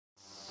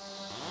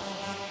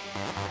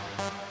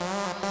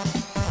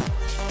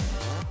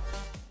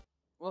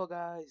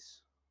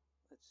is,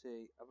 let's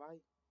see, have I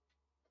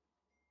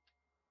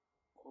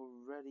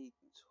already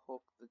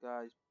took the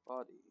guy's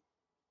body?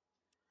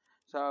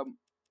 So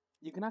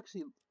you can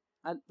actually,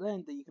 I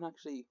learned that you can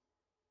actually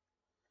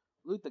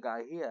loot the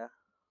guy here.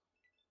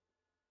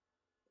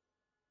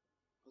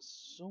 But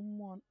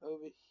someone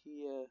over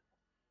here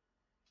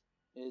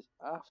is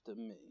after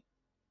me.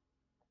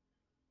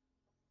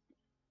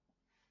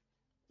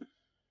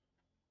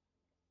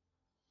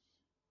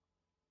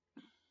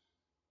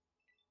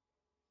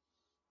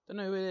 Don't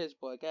know who it is,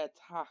 but I get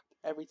attacked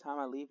every time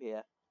I leave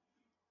here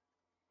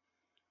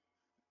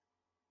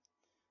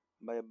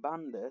by a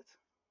bandit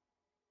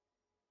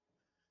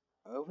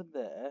over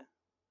there.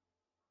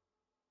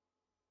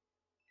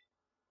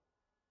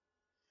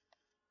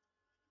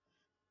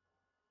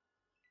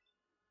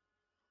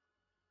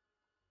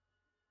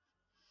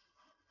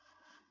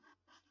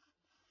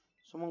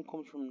 Someone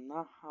comes from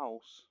that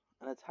house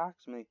and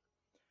attacks me.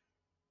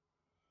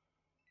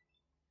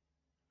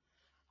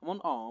 I'm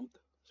unarmed,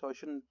 so I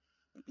shouldn't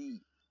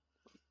be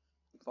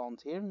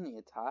volunteering the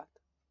attack.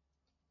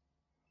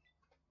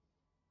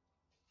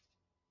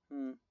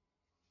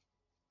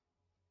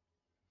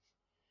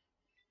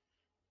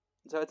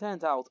 So it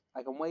turns out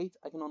I can wait,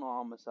 I can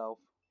unarm myself.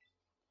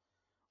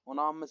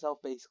 Unarm myself,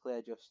 basically,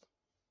 I just...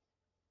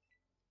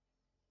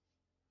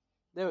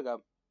 There we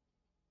go.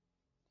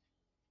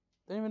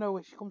 Don't even know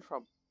where she comes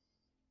from.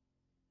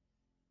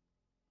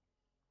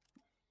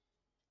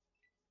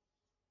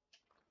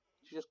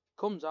 She just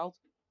comes out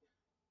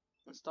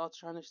and starts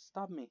trying to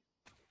stab me.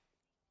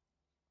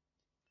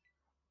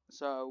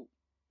 So...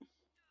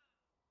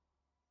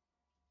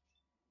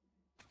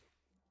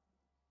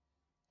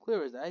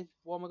 Clear as day,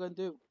 what am I going to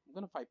do? I'm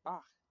going to fight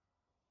back.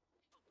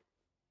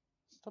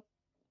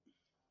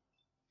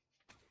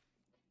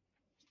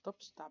 Stop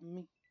stabbing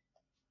me.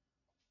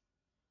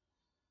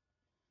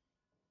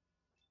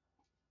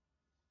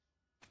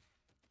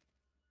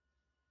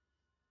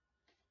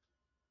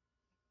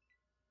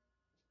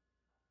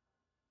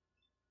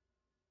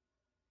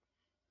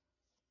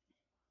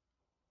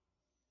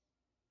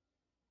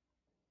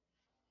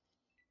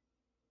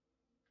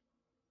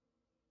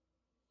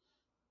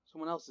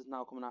 Someone else is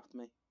now coming after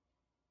me.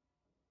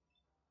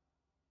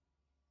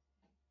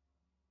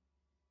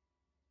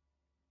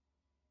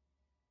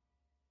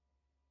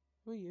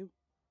 Who are you?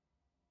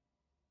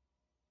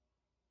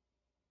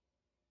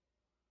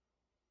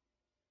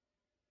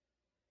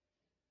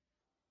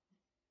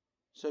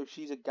 So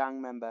she's a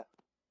gang member.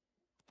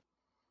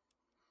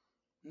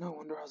 No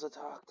wonder I was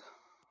attacked.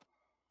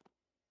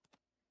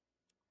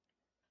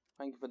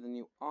 Thank you for the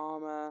new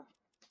armor.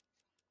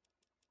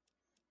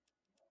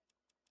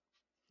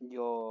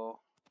 Your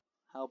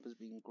help has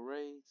been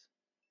great.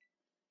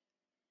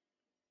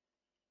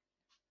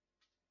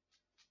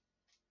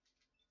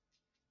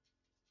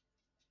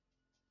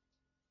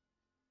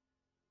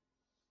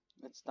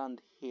 Let's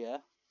stand here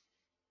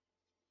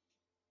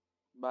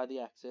by the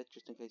exit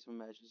just in case of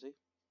emergency.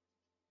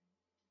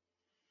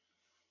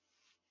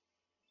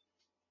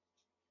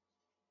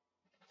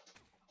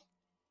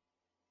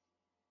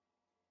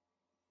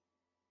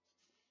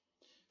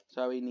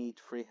 So we need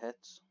 3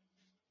 hits.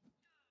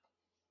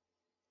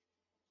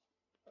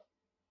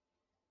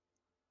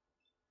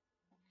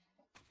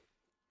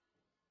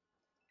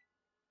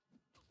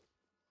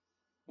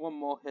 One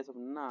more hit of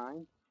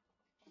 9.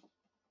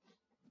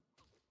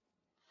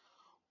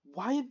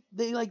 Why are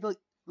they like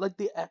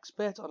the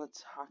expert on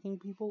attacking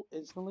people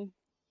instantly?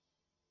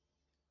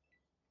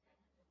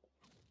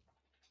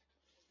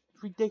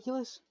 It's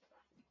ridiculous.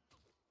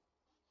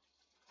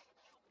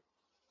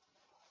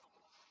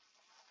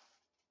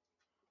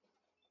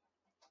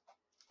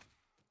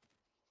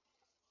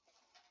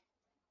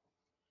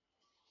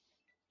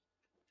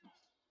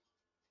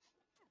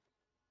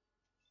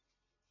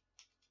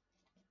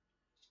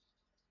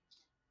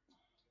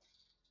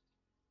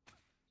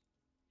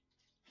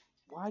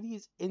 Why do you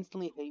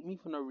instantly hate me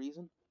for no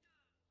reason?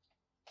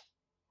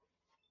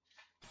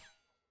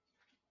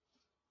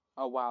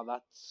 Oh wow,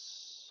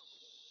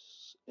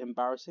 that's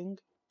embarrassing.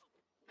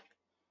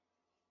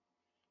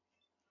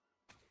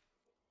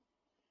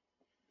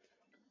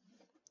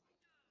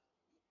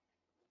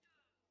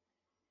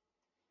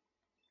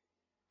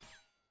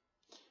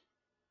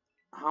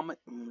 How much?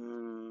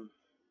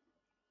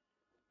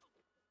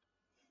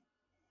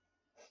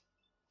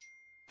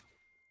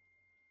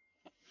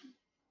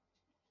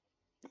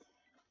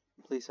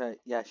 Please say,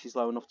 yeah, she's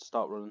low enough to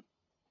start running.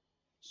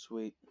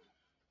 Sweet.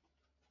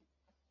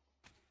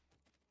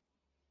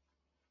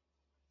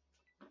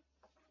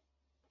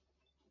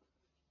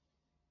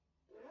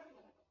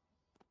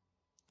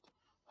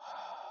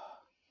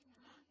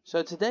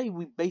 So today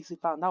we basically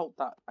found out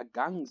that a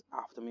gang's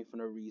after me for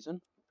no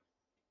reason.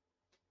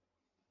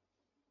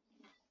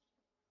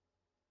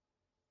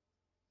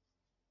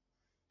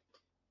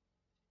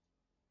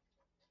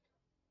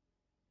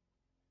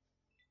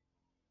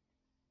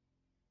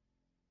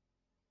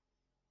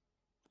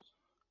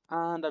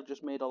 And I've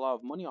just made a lot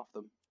of money off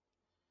them.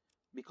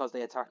 Because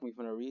they attacked me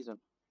for no reason.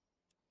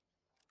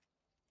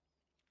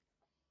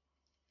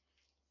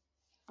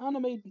 And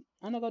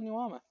I got new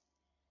armor.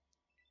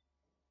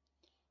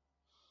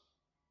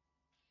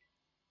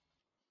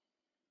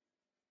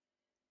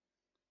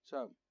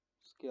 So,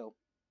 skill.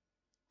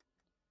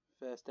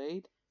 First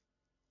aid.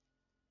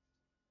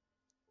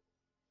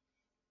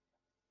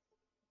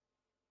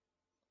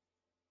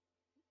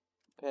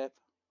 Pip.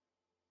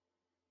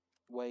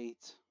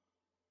 Wait.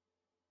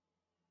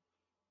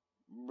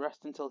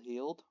 Rest until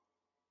healed.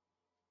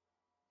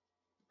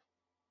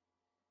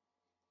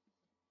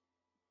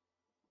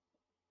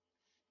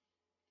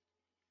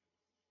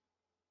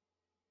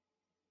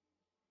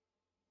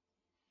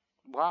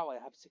 Wow, I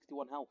have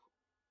 61 health.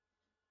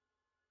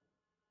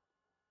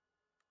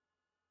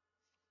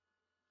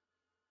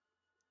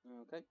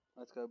 Okay,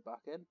 let's go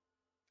back in.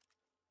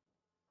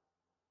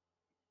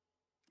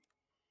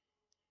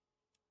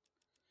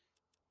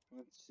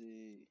 Let's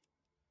see.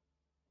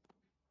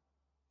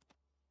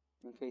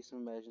 In case of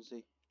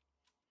emergency.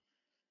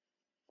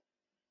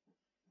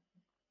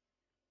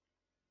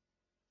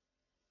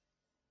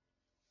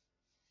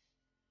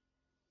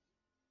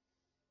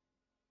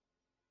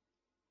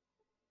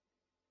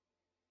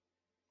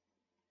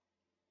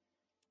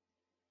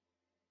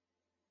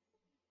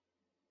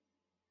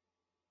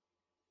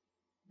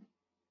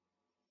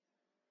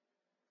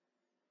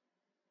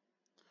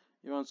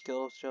 You're on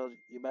skills, child.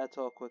 You better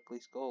talk quickly.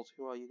 Skulls,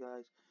 who are you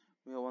guys?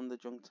 We are one of the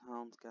junk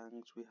towns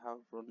gangs. We have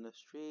run the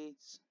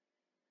streets.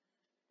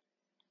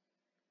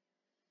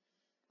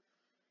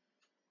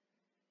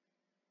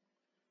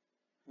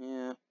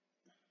 Yeah.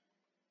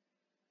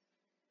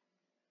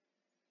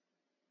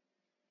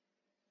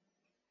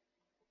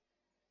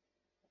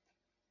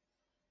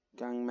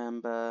 Gang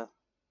member.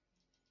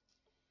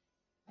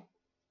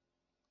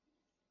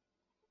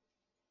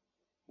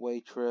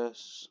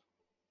 Waitress.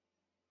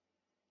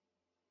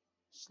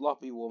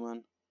 Sloppy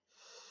woman.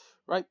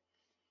 Right.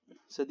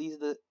 So these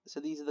are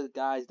the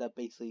guys that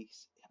basically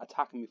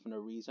attacking me for no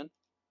reason.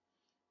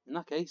 In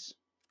that case,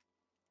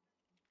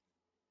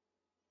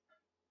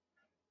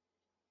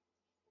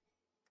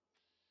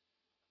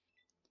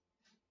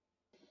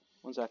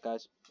 one sec,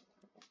 guys.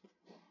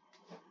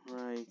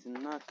 Right. In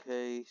that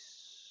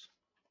case,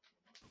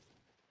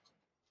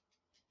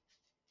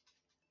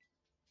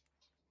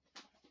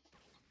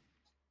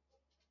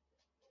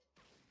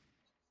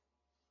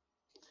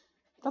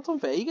 that's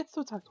unfair. He gets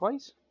to attack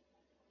twice.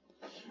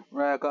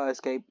 Right. I gotta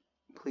escape.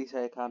 Please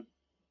say I can.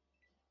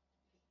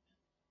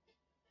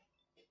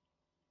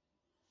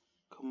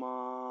 Come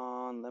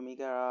on, let me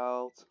get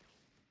out.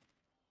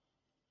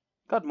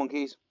 God,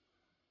 monkeys.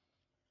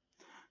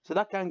 So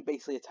that gang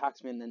basically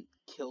attacks me and then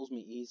kills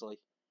me easily.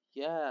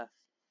 Yeah.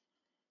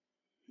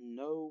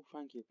 No,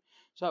 thank you.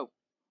 So,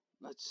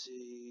 let's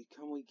see.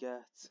 Can we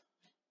get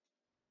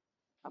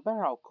a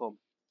better outcome?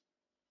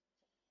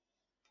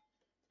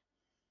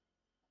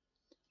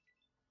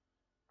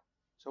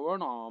 So we're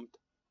unarmed.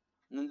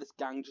 And then this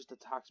gang just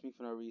attacks me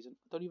for no reason.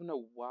 I don't even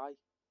know why.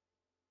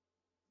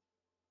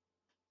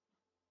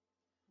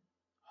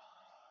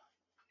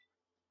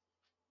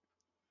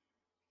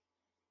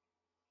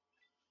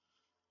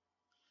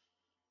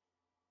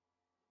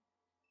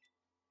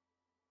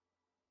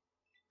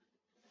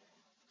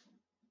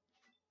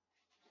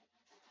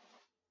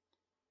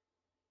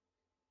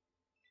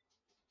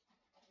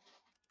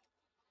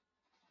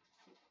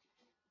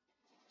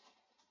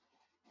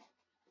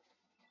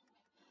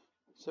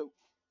 So,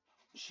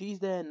 she's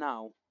there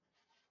now.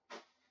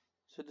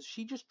 So does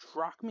she just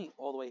track me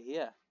all the way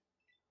here?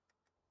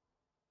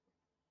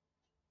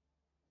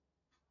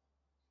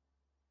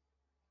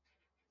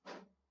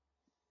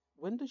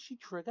 When does she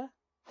trigger?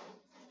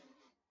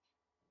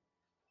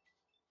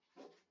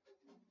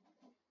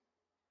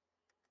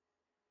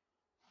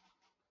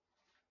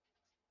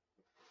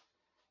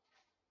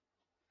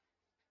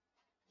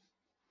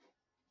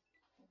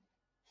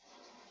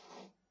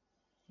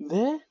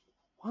 There?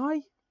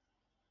 Why?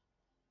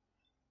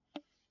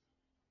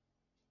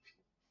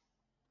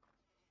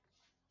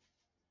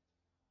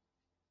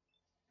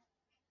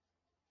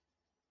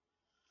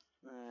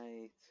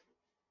 Right.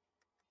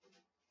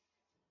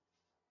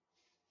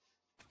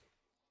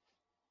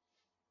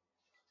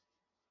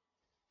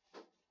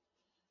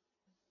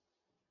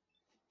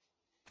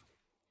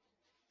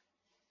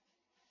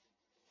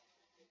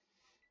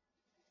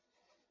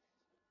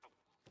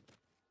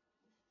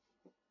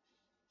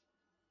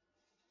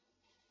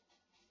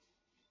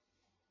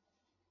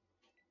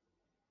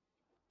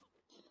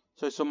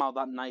 So somehow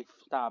that knife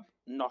stab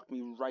knocked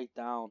me right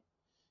down.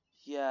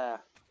 Yeah.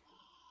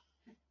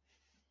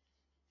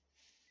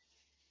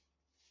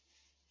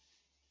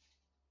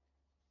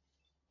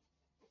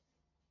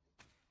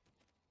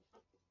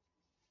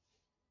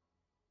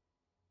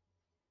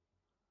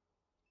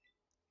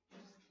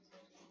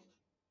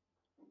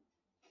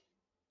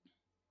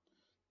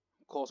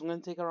 Of course I'm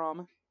going to take her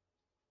armor.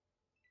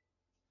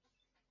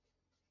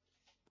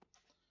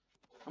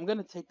 I'm going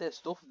to take their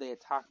stuff if they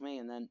attack me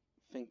and then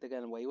think they're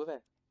getting away with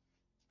it.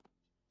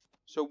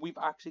 So we've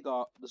actually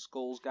got the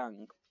Skulls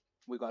gang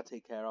we've got to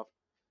take care of,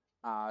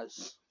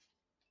 as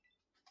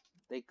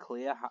they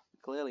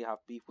clearly have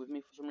beef with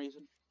me for some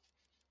reason.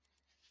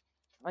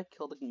 Have I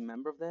killed a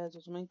member of theirs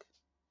or something?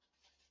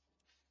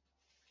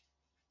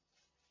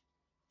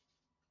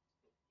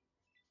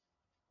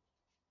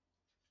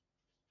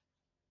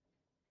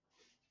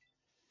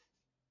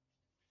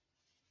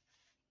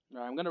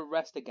 Right, I'm gonna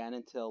rest again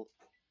until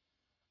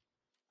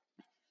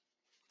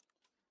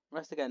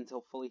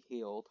fully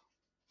healed,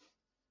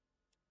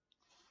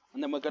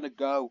 and then we're gonna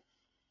go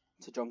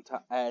to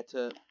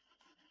to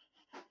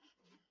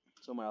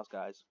somewhere else,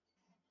 guys.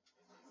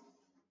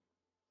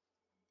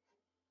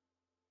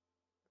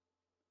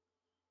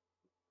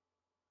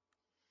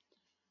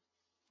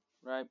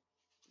 Right,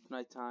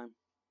 night time.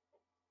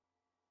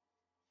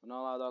 We're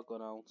not allowed our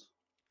gun out.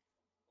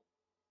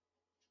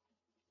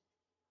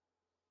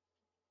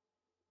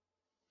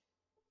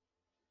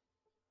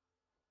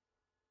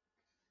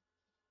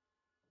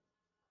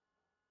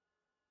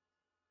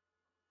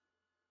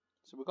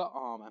 So we got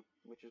armor,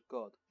 which is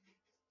good.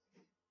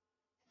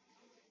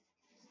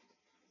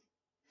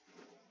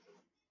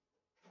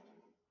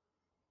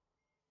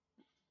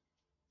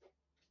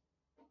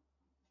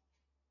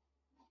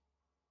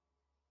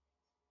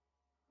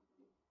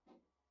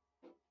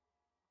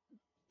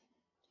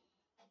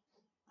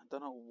 I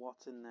don't know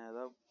what's in there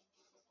though.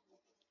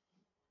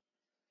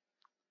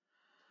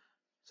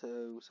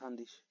 So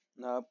Sandy,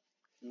 nope,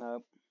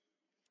 nope.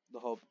 The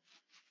hub.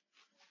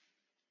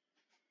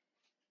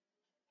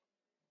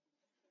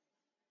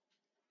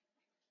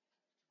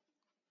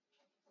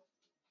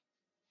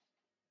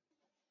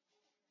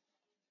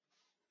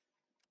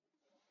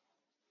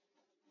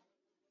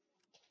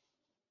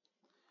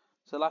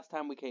 So last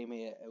time we came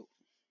here,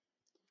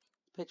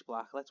 pitch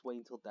black. Let's wait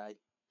until day.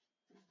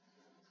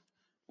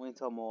 Wait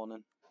until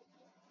morning.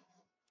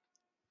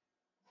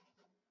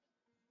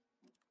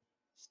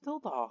 Still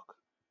dark.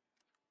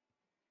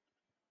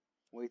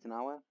 Wait an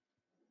hour.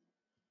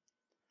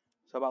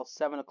 So about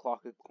 7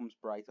 o'clock it becomes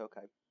bright.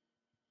 Okay.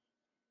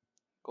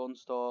 Gun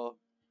store.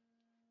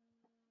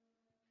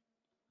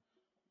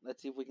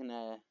 Let's see if we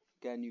can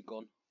get a new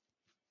gun.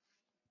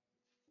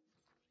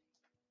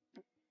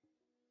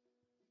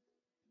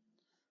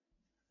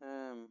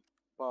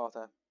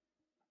 Barter.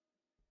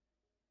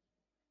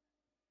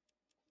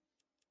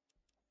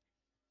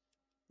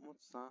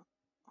 What's that?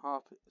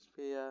 Half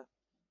spear.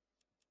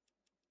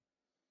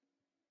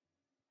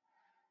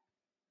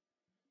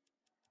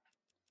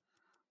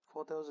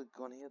 Thought there was a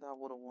gun here that I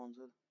would have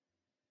wanted.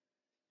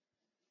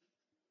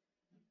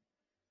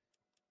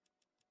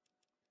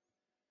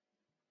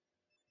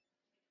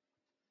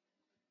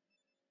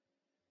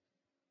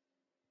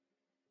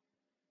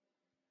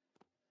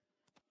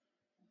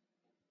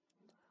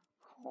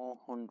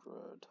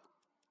 $400.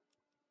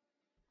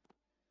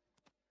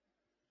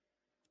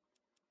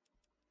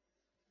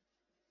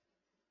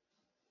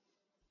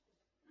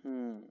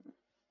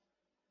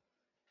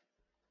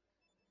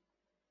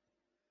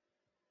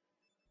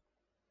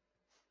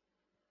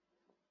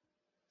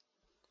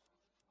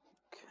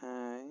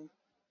 Okay.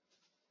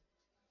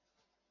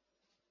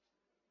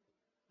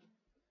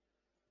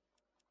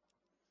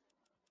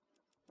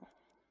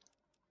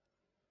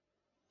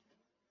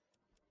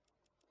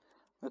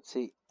 Let's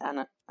see.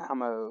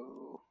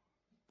 Ammo.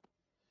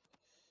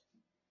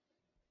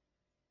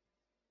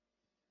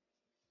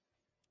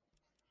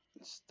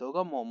 It's still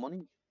got more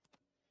money.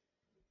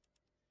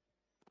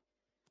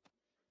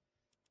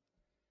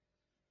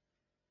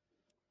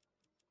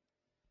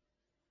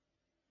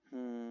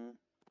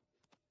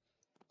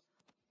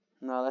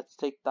 No, let's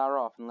take that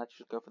off and let's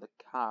just go for the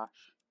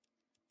cash.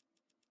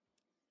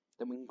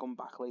 Then we can come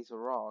back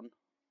later on.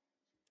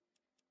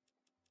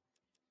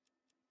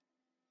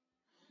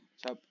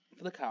 So,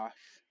 for the cash,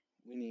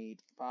 we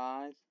need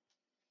 5,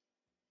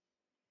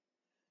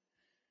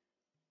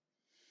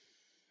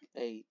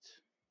 8,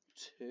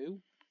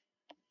 2.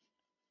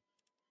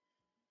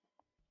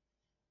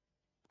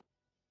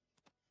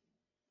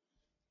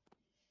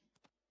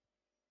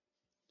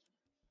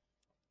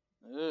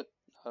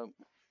 No.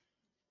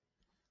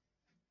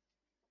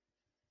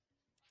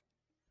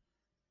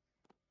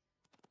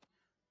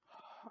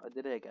 I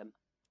did it again.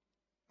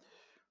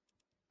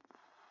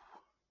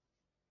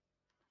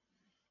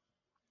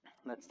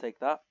 Let's take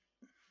that.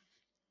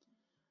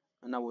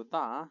 And now with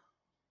that,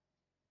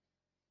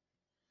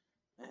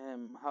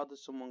 how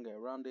does someone get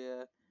around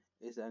here?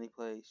 Is there any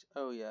place?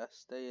 Oh yeah,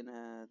 stay in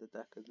the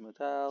Deckers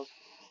Motel.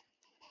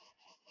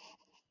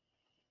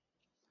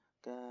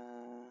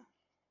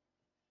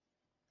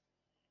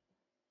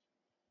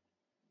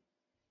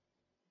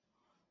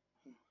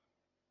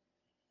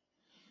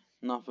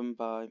 Nothing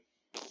by.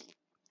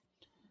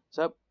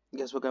 So,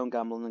 guess we're going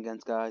gambling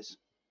against guys.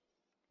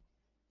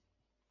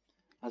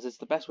 As it's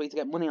the best way to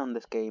get money on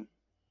this game.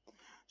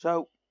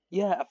 So,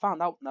 yeah, I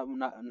found out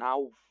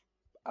now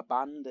a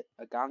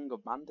gang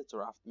of bandits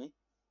are after me.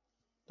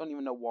 Don't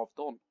even know what I've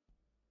done.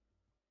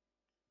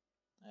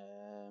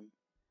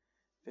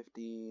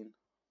 15,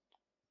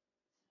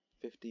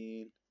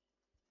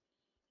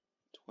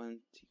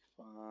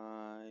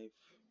 25.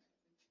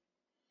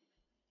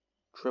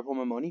 Triple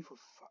my money for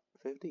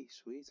 50,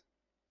 sweet.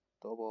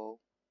 Double.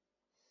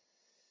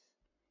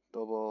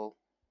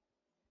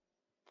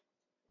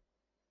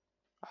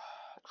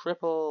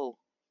 Triple.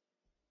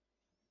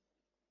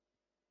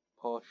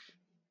 Push.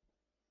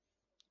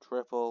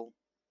 Triple.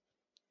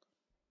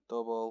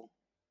 Double.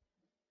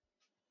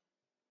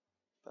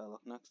 Better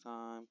luck next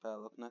time. Better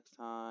luck next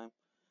time.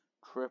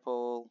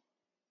 Triple.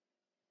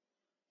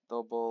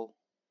 Double.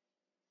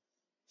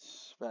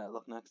 Better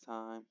luck next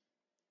time.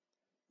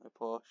 I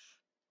push.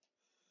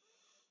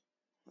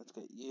 Let's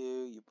get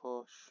you. You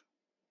push.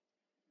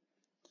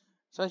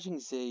 So as you can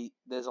see,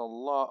 there's a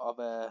lot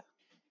of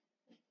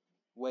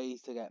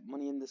ways to get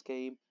money in this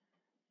game.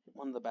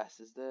 One of the best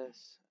is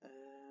this.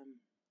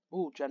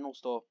 Oh, general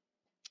store.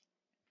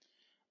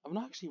 I've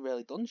not actually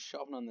really done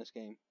shopping on this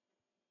game.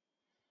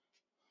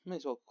 May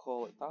as well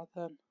call it that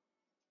then.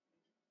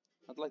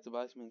 I'd like to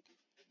buy something.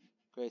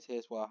 Great,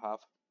 here's what I have.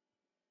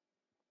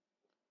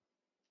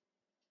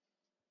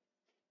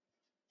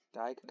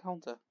 Geiger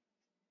counter.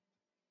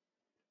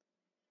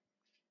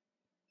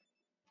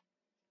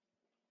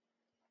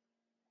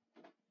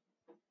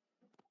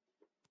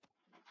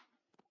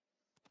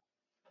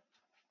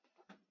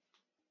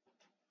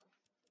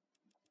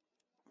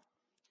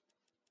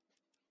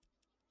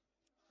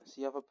 So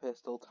you have a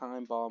pistol,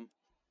 time bomb,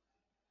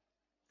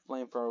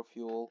 flamethrower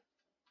fuel,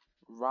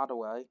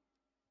 radaway,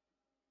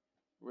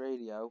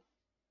 radio.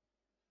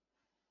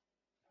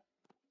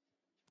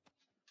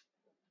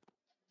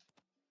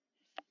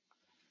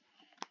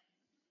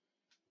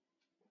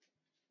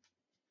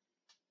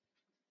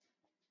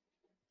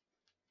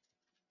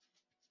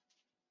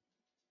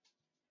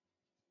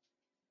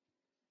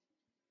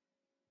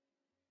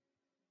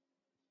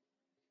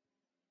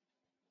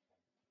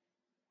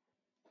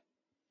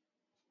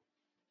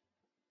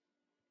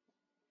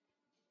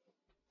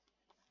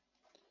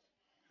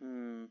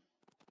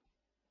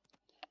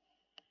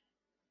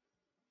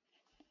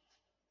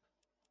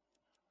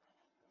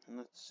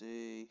 Let's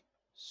see.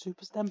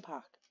 Super STEM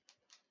pack.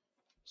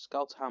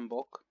 Scout's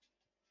handbook.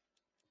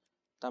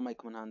 That might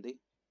come in handy.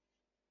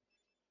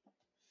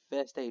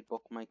 First aid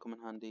book might come in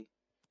handy.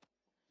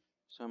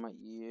 So might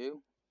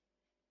you.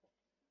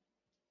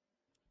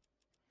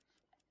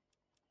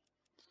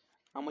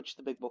 How much is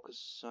the big book of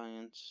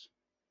science?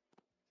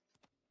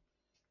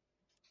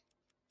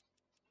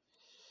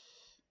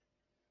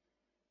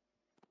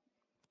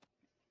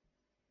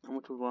 How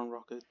much would one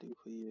rocket do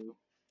for you?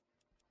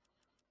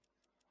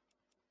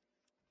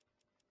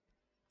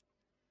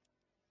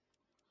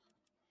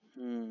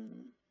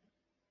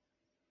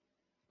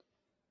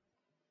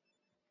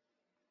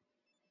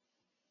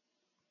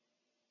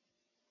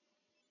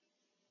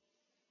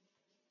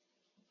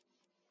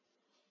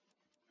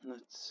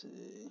 Let's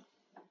see.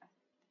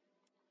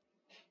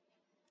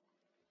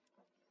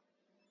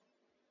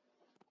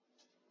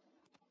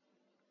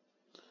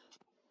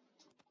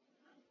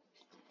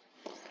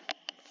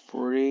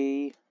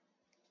 Free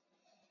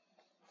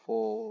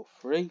for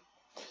free.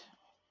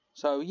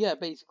 So yeah,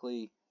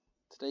 basically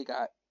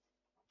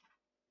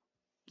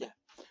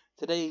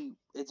today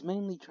it's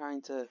mainly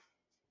trying to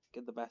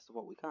get the best of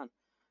what we can.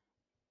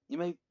 You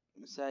may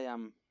say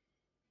I'm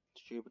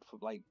stupid for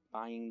like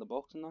buying the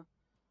books and that,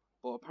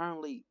 but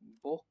apparently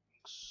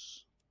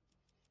books,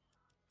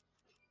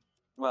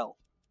 well,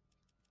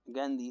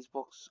 again, these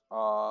books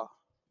are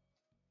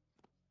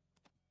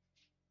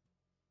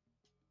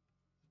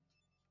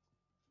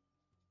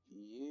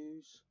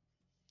use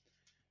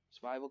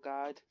survival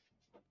guide.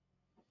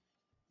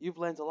 You've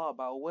learned a lot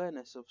about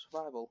awareness of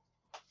survival,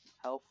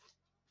 health.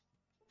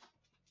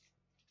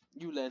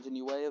 You learned a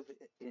new way of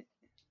it.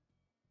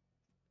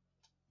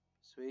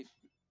 Sweet.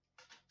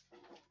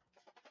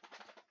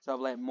 So I've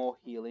learned more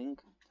healing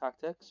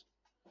tactics.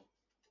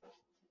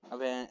 I've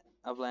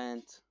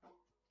learned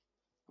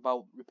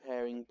about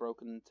repairing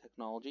broken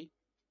technology,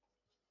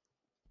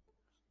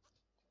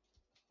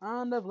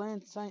 and I've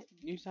learned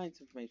new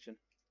science information.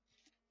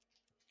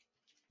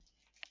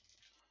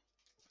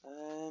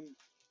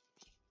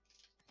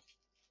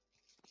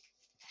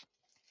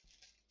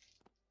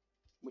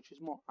 Which is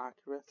more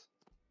accurate.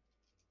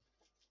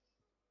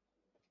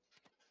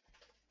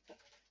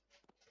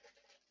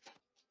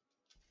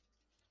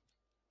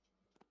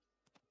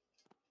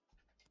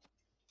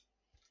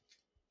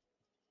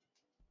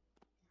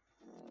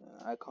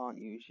 I can't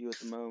use you at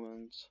the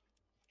moment.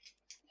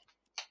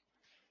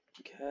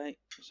 Okay,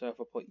 so if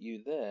I put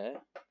you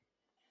there,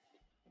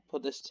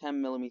 put this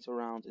 10mm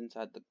round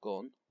inside the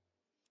gun,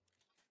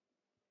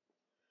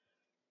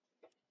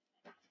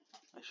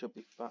 I should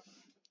be fine.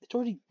 It's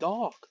already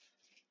dark.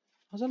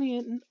 I was only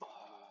in. Oh.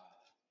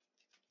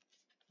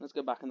 Let's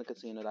go back in the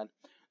casino then.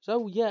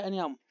 So yeah,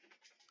 anyhow,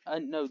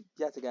 no,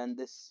 yet again,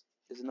 this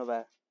is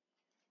another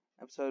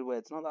episode where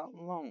it's not that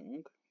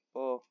long,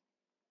 but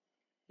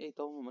yeah, he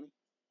stole my money.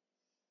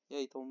 Yeah,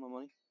 he stole my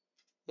money.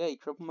 Yeah, he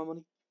tripled my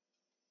money.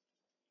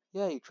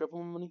 Yeah, he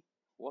tripled my money.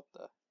 What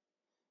the?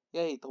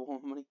 Yeah, he stole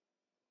my money.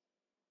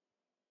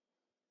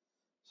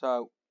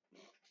 So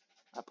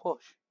I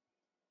push.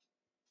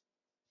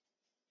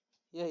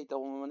 Yeah, he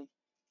stole my money.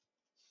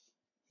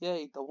 Yeah,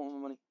 he stole my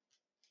money.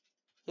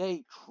 Yeah,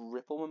 he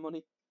tripled my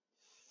money.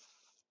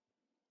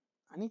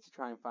 I need to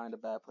try and find a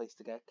better place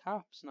to get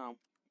caps now,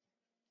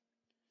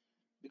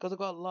 because I've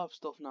got a lot of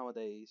stuff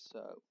nowadays.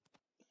 So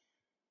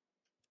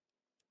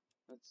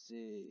let's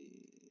see.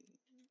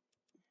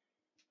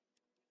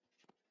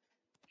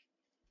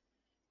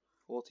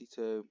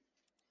 42.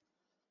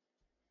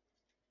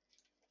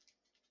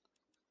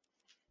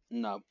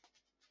 No.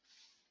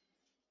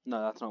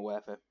 No, that's not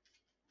worth it.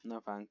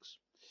 No thanks.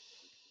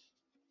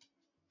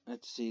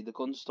 Let's see, the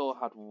gun store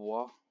had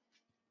what?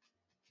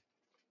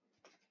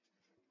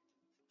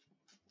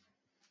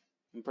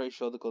 I'm pretty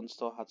sure the gun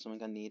store had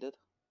something I needed.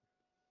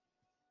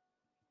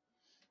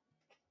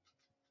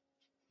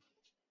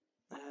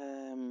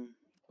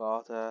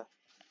 Barter.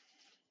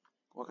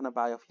 What can I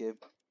buy off you?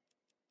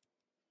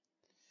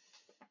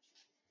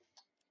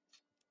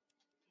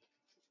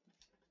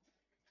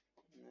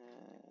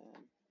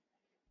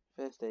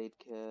 First aid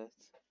kit.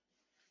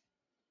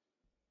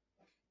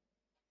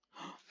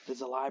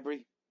 There's a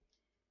library.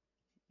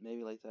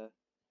 Maybe later.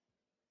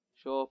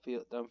 Sure,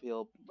 don't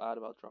feel bad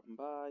about dropping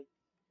by.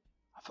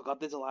 I forgot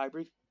there's a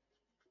library.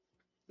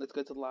 Let's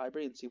go to the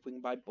library and see if we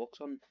can buy books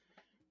on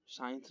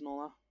science and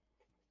all that.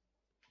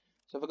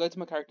 So if I go to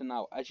my character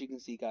now, as you can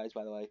see, guys,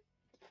 by the way,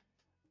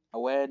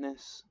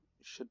 awareness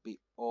should be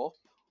up.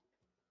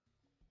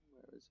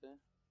 Where is it?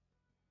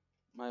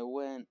 My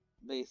awareness,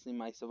 basically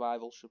my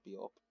survival should be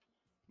up.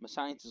 My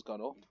science has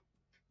gone up.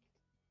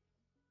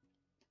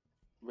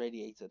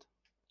 Radiated.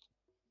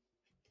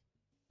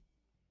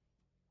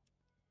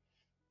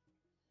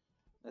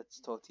 Let's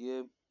talk to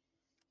you.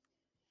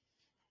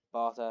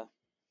 Barter.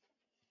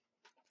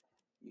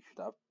 You should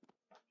have.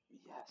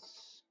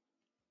 Yes.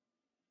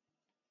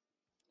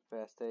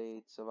 First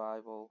aid,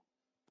 survival.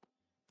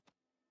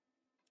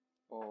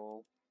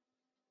 All.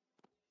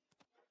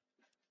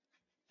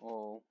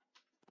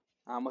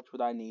 How much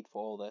would I need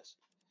for all this?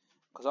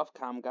 Because off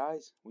cam,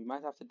 guys, we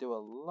might have to do a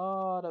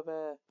lot of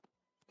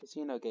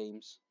casino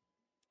games.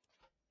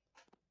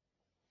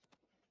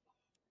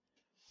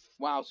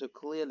 Wow, so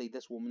clearly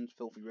this woman's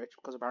filthy rich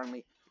because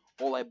apparently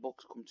all their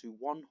books come to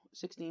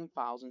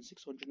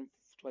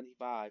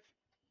 16,625.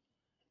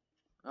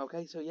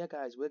 Okay, so yeah,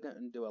 guys, we're going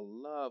to do a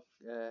lot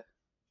of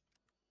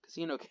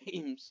casino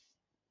games.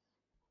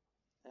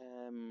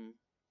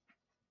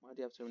 Why do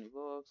you have so many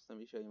books? Let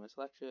me show you my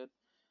selection.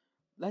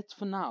 Let's,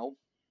 for now,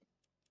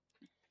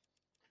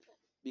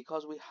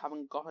 because we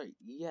haven't got it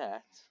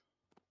yet.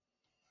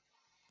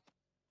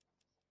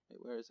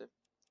 Wait, where is it?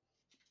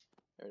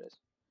 There it is.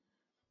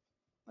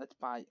 Let's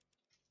buy.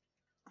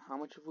 How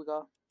much have we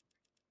got?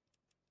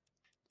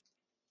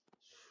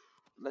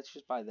 Let's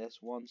just buy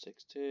this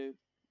 162,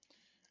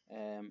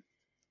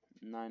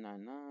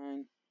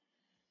 999,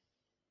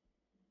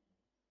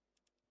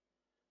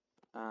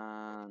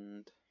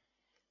 and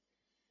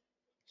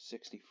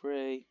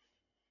 63.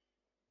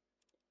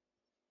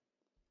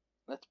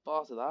 Let's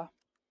barter that.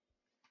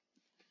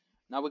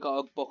 Now we got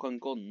a book on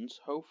guns.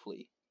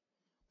 Hopefully,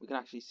 we can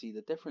actually see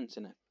the difference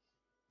in it.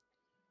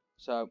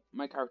 So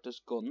my character's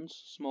guns,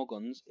 small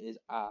guns, is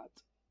at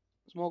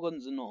small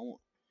guns are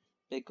normal.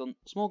 Big gun,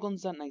 small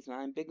guns is at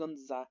 99. Big guns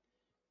is at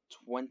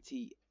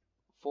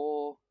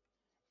 24,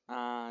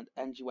 and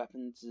energy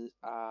weapons is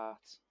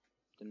at,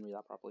 didn't read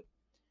that properly,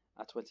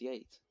 at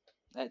 28,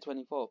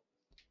 24.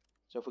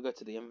 So if we go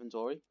to the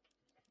inventory,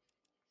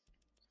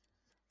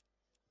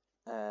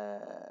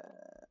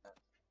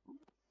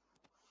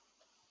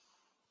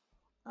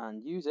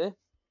 and use it,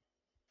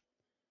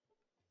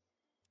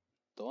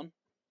 done.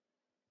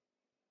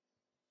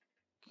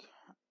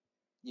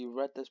 You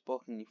read this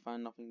book and you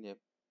find nothing new.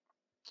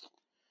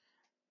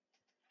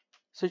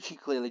 So she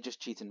clearly just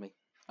cheated me.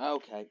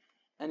 Okay.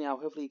 Anyhow,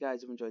 hopefully you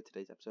guys have enjoyed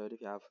today's episode.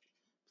 If you have,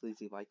 please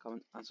leave a like,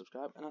 comment, and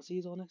subscribe. And I'll see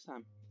you all next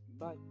time.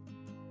 Bye.